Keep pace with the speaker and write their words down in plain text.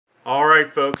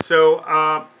Alright folks, so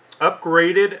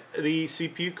upgraded the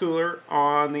CPU cooler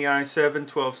on the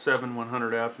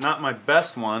i7-12700f. Not my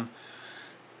best one.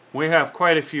 We have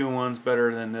quite a few ones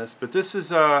better than this, but this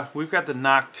is, we've got the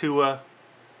Noctua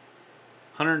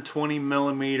 120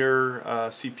 millimeter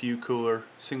CPU cooler,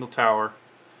 single tower.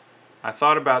 I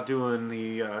thought about doing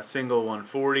the single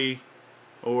 140,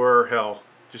 or hell,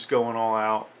 just going all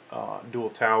out,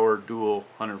 dual tower, dual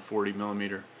 140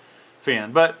 millimeter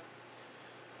fan. But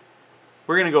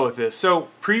we're going to go with this. So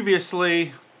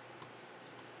previously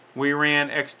we ran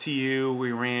XTU,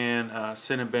 we ran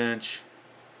Cinebench.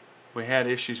 We had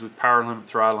issues with power limit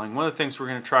throttling. One of the things we're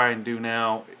going to try and do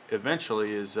now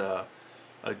eventually is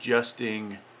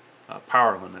adjusting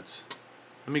power limits.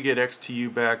 Let me get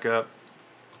XTU back up.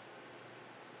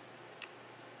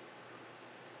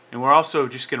 And we're also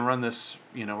just going to run this,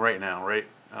 right now, right?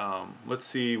 Let's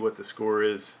see what the score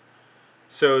is.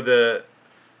 So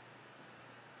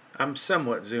I'm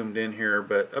somewhat zoomed in here,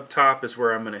 but up top is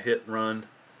where I'm going to hit run.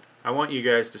 I want you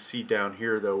guys to see down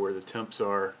here though where the temps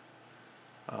are.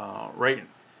 Right.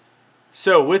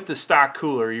 So with the stock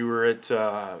cooler, you were at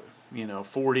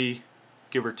 40,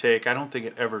 give or take. I don't think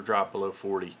it ever dropped below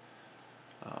 40.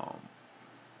 Hell,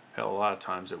 a lot of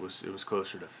times it was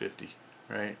closer to 50,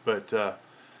 right? But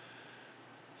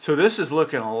so this is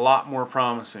looking a lot more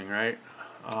promising, right?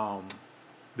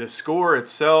 The score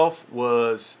itself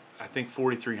was, I think,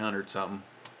 4,300 something.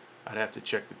 I'd have to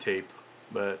check the tape,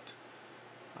 but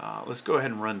let's go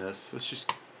ahead and run this. Let's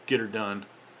just get her done.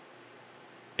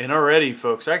 And already,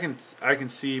 folks, I can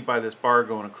see by this bar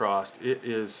going across, it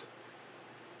is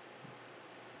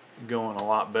going a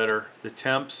lot better. The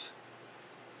temps,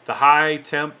 the high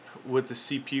temp with the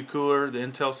CPU cooler, the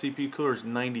Intel CPU cooler is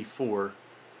 94.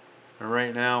 And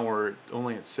right now we're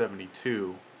only at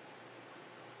 72.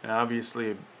 And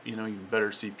obviously, even better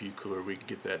CPU cooler, we can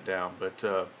get that down. But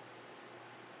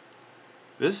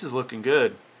this is looking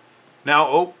good.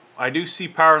 Now, I do see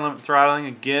power limit throttling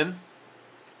again.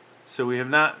 So we have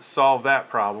not solved that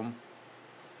problem.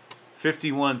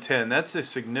 5110, that's a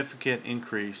significant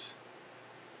increase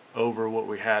over what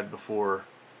we had before.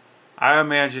 I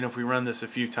imagine if we run this a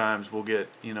few times, we'll get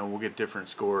different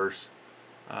scores.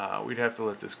 We'd have to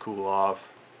let this cool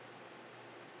off,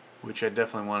 which I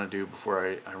definitely want to do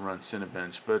before I run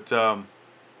Cinebench. But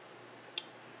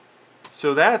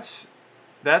so that's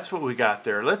what we got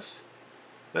there. Let's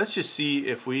just see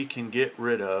if we can get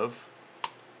rid of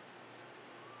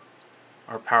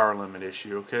our power limit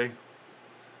issue. Okay.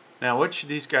 Now, what should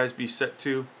these guys be set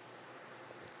to?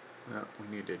 Well, we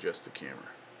need to adjust the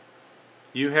camera.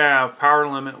 You have power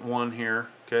limit 1 here,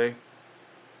 okay,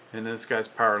 and this guy's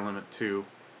power limit 2.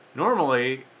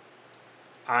 Normally,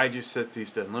 I just set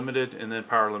these to unlimited, and then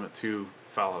power limit 2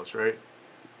 follows, right?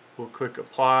 We'll click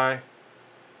apply.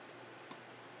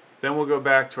 Then we'll go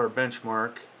back to our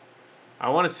benchmark. I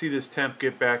want to see this temp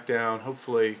get back down,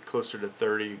 hopefully closer to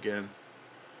 30 again.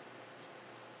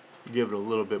 Give it a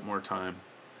little bit more time.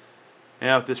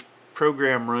 Now, if this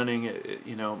program running, it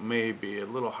may be a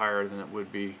little higher than it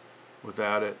would be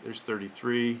without it. There's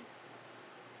 33.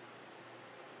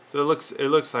 So it looks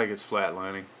like it's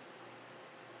flatlining.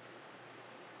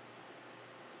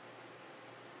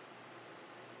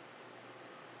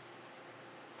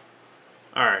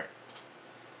 All right,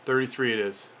 33 it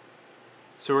is.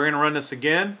 So we're going to run this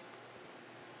again,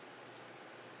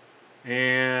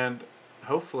 and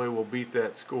hopefully we'll beat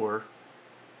that score.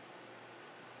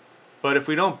 But if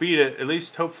we don't beat it, at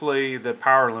least hopefully the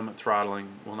power limit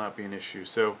throttling will not be an issue.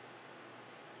 So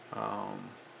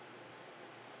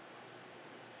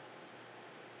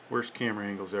worst camera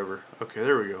angles ever. Okay,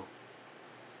 there we go.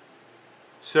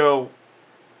 So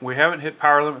we haven't hit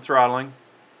power limit throttling,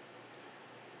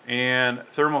 and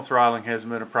thermal throttling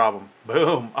hasn't been a problem.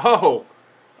 Boom. Oh,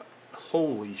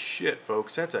 holy shit,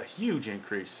 folks, that's a huge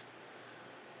increase.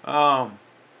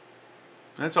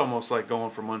 That's almost like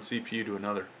going from one CPU to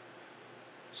another.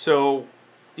 So,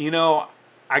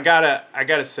 I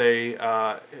gotta say,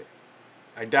 I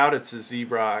doubt it's a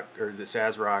ZBrock or this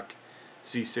ASRock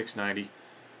Z690.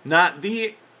 Not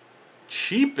the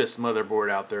cheapest motherboard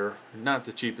out there. Not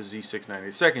the cheapest Z690.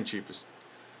 The second cheapest.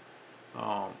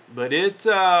 But it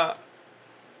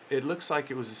looks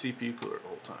like it was a CPU cooler the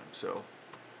whole time. So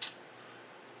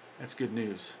that's good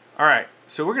news. All right.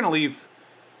 So we're gonna leave.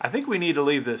 I think we need to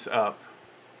leave this up.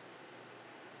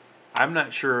 I'm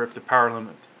not sure if the power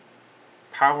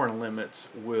limits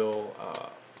will.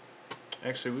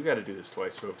 Actually, we got to do this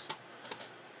twice, folks.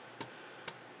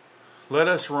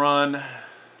 Let's run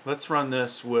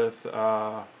this with.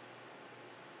 Let's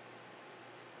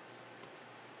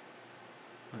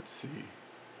see.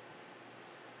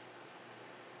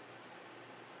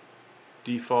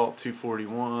 default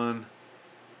 241.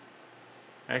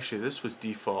 Actually, this was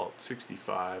default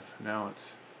 65. Now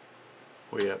it's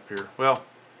way up here. Well,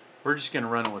 we're just going to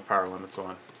run it with power limits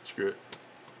on. Screw it.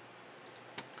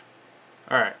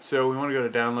 Alright, so we want to go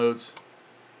to downloads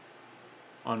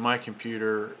on my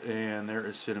computer, and there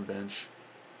is Cinebench.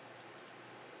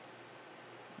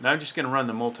 Now I'm just going to run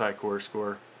the multi-core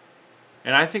score,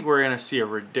 and I think we're going to see a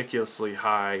ridiculously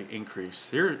high increase.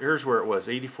 Here's where it was,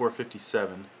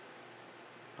 8457.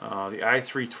 The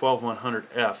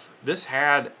I7-12700f. This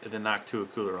had the Noctua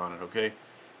cooler on it, okay?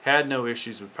 Had no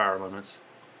issues with power limits,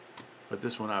 but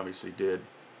this one obviously did.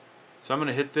 So I'm going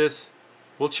to hit this.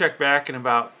 We'll check back in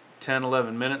about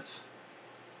 10-11 minutes,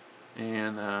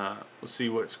 and we'll see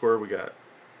what score we got.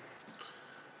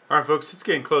 Alright folks, it's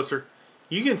getting closer.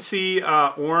 You can see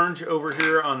orange over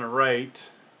here on the right,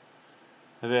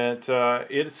 that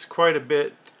it's quite a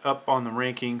bit up on the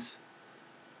rankings,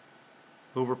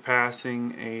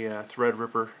 overpassing a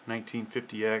Threadripper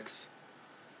 1950X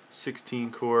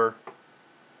 16 core.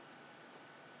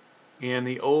 And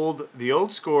the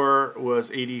old score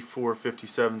was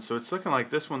 8457, so it's looking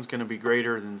like this one's going to be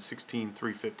greater than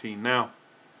 16315. Now,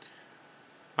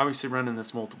 obviously running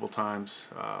this multiple times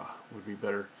would be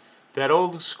better. That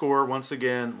old score, once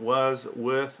again, was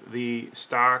with the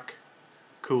stock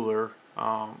cooler,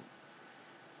 and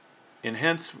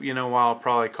hence, you know, why I'll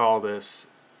probably call this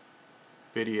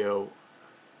video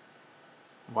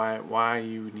why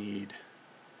you need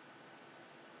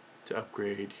to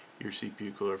upgrade your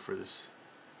CPU cooler for this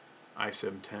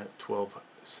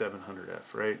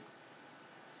I7-12700f, right?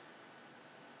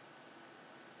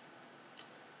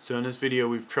 So in this video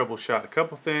we've troubleshot a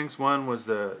couple things. One was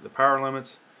the power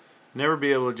limits. Never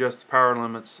be able to adjust the power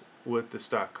limits with the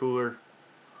stock cooler.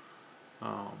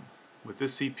 With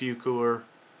this CPU cooler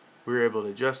we were able to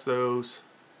adjust those,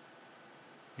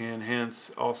 and hence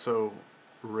also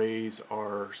raise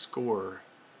our score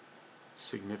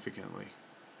significantly.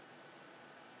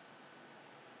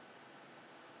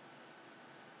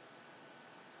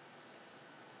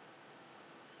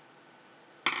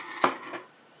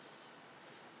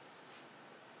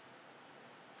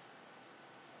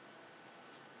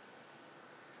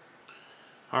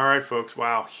 Alright folks,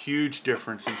 wow, huge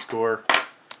difference in score.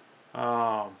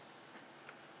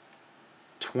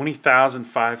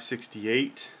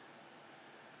 20,568.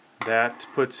 That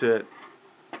puts it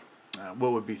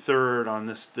what would be third on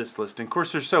this list. And of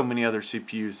course there's so many other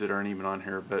CPUs that aren't even on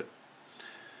here, but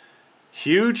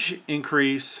huge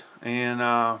increase, and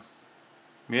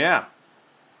yeah,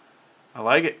 I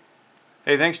like it.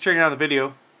 Hey, thanks for checking out the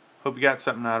video. Hope you got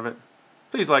something out of it.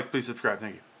 Please like, please subscribe.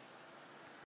 Thank you.